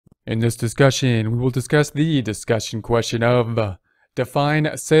In this discussion, we will discuss the discussion question of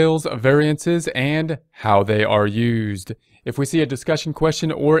define sales variances and how they are used. If we see a discussion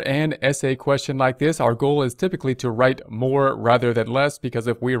question or an essay question like this, our goal is typically to write more rather than less, because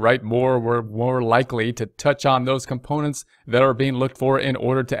if we write more, we're more likely to touch on those components that are being looked for in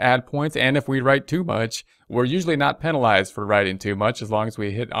order to add points. And if we write too much, we're usually not penalized for writing too much as long as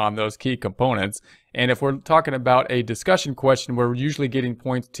we hit on those key components. And if we're talking about a discussion question, we're usually getting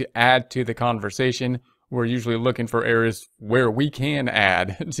points to add to the conversation. We're usually looking for areas where we can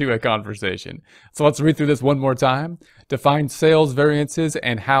add to a conversation. So let's read through this one more time. Define sales variances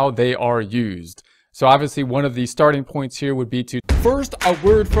and how they are used. So obviously one of the starting points here would be to first a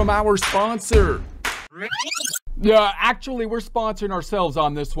word from our sponsor. Yeah, actually we're sponsoring ourselves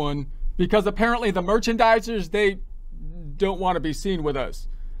on this one because apparently the merchandisers, they don't want to be seen with us.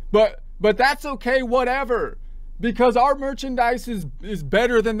 But that's okay, whatever. Because our merchandise is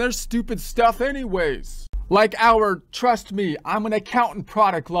better than their stupid stuff anyways. Like our Trust Me, I'm an Accountant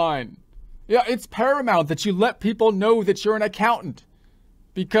product line. Yeah, it's paramount that you let people know that you're an accountant.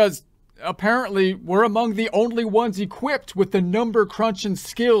 Because apparently we're among the only ones equipped with the number crunching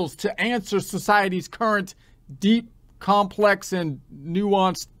skills to answer society's current deep, complex, and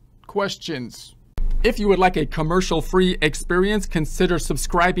nuanced questions. If you would like a commercial-free experience, consider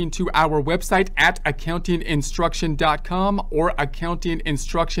subscribing to our website at accountinginstruction.com or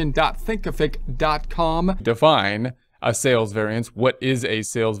accountinginstruction.thinkific.com. Define a sales variance. What is a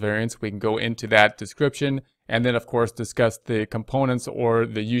sales variance? We can go into that description and then, of course, discuss the components or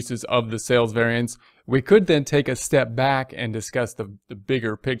the uses of the sales variance. We could then take a step back and discuss the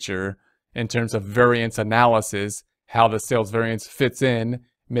bigger picture in terms of variance analysis, how the sales variance fits in,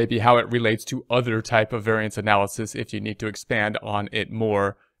 maybe how it relates to other type of variance analysis if you need to expand on it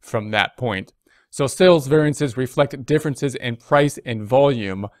more from that point. So sales variances reflect differences in price and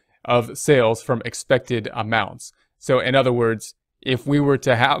volume of sales from expected amounts. So in other words, if we were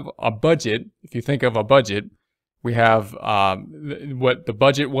to have a budget, if you think of a budget, we have what the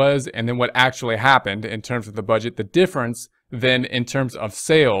budget was and then what actually happened in terms of the budget. The difference then in terms of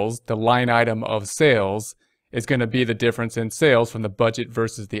sales, the line item of sales, is going to be the difference in sales from the budget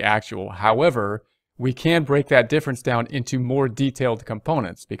versus the actual. However, we can break that difference down into more detailed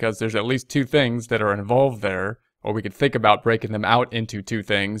components because there's at least two things that are involved there, or we could think about breaking them out into two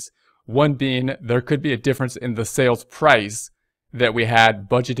things. One being there could be a difference in the sales price that we had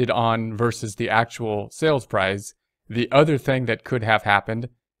budgeted on versus the actual sales price. The other thing that could have happened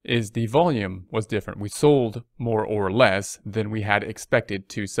is the volume was different. We sold more or less than we had expected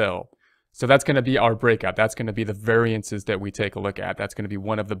to sell. So that's going to be our breakout. That's going to be the variances that we take a look at. That's going to be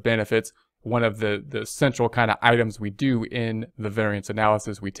one of the benefits, one of the central kind of items we do in the variance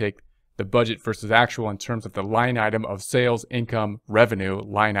analysis. We take the budget versus actual in terms of the line item of sales, income, revenue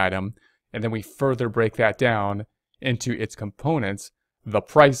line item, and then we further break that down into its components. The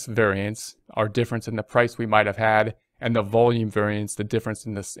price variance, our difference in the price we might have had, and the volume variance, the difference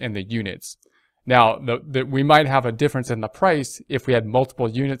in the units. Now, we might have a difference in the price if we had multiple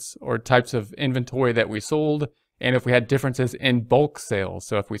units or types of inventory that we sold, and if we had differences in bulk sales.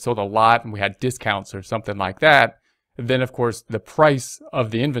 So if we sold a lot and we had discounts or something like that, then of course the price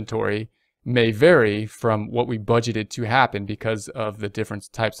of the inventory may vary from what we budgeted to happen because of the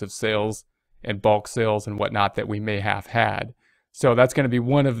different types of sales and bulk sales and whatnot that we may have had. So that's going to be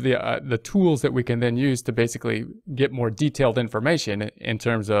one of the tools that we can then use to basically get more detailed information in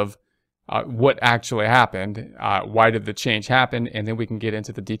terms of what actually happened, why did the change happen, and then we can get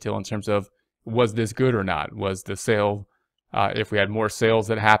into the detail in terms of was this good or not? Was the sale, if we had more sales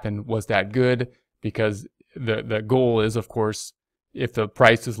that happened, was that good? Because the goal is, of course, if the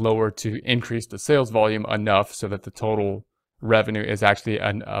price is lower, to increase the sales volume enough so that the total revenue is actually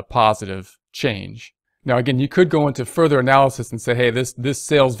a positive change. Now again, you could go into further analysis and say, hey, this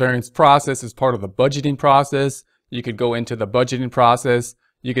sales variance process is part of the budgeting process. You could go into the budgeting process.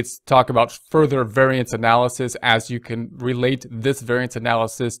 You could talk about further variance analysis as you can relate this variance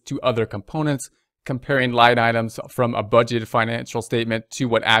analysis to other components, comparing line items from a budgeted financial statement to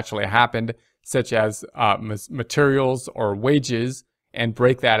what actually happened, such as materials or wages, and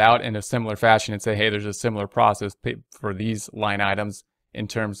break that out in a similar fashion and say, hey, there's a similar process for these line items in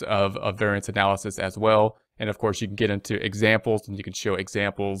terms of variance analysis as well. And of course, you can get into examples and you can show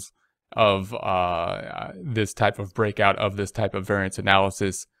examples of this type of breakout of this type of variance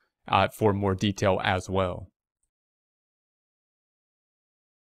analysis for more detail as well.